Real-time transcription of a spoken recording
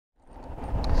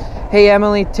Hey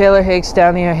Emily, Taylor Higgs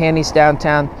down here, Handy's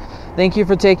Downtown. Thank you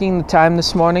for taking the time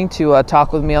this morning to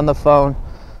talk with me on the phone.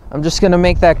 I'm just going to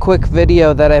make that quick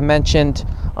video that I mentioned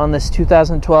on this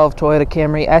 2012 Toyota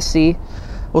Camry SE.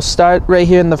 We'll start right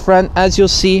here in the front. As you'll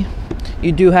see,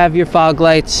 you do have your fog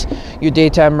lights, your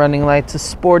daytime running lights, a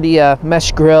sporty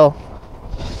mesh grille.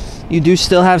 You do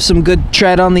still have some good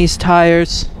tread on these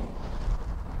tires.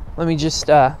 Let me just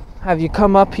have you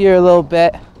come up here a little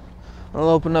bit. I'll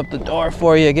open up the door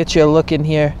for you, get you a look in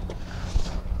here.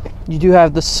 You do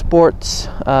have the sports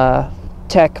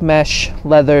tech mesh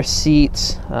leather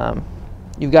seats.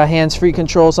 You've got hands-free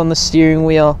controls on the steering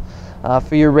wheel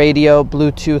for your radio,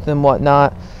 Bluetooth and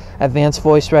whatnot. Advanced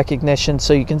voice recognition,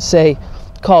 so you can say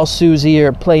call Susie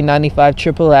or play 95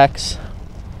 XXX.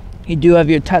 You do have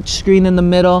your touch screen in the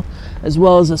middle, as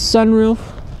well as a sunroof,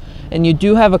 and you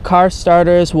do have a car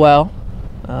starter as well,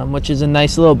 which is a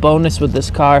nice little bonus with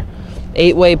this car.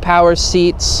 8-way power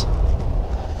seats.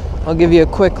 I'll give you a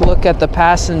quick look at the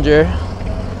passenger.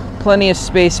 Plenty of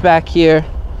space back here.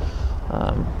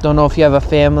 Don't know if you have a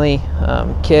family,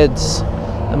 kids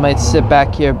that might sit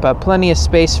back here, but plenty of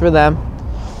space for them.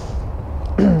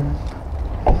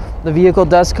 The vehicle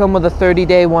does come with a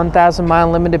 30-day,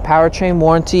 1,000-mile limited powertrain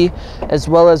warranty, as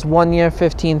well as 1-year,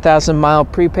 15,000-mile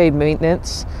prepaid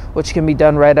maintenance, which can be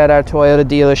done right at our Toyota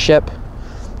dealership.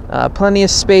 Plenty of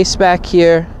space back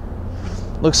here.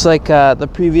 Looks like the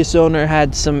previous owner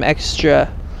had some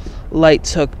extra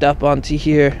lights hooked up onto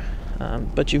here,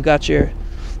 but you've got your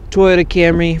Toyota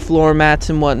Camry floor mats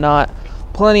and whatnot.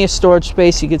 Plenty of storage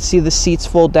space. You can see the seats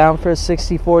fold down for a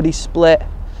 60-40 split.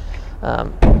 But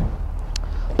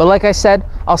like I said,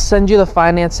 I'll send you the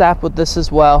finance app with this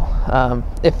as well.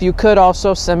 If you could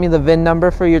also send me the VIN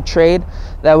number for your trade,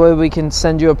 that way we can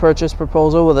send you a purchase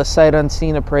proposal with a sight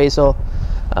unseen appraisal.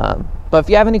 But if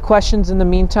you have any questions in the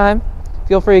meantime,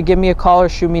 feel free to give me a call or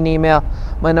shoot me an email.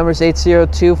 My number is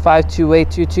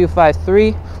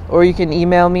 802-528-2253, or you can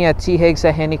email me at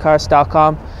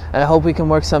thiggs@handycars.com, and I hope we can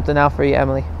work something out for you,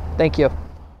 Emily. Thank you.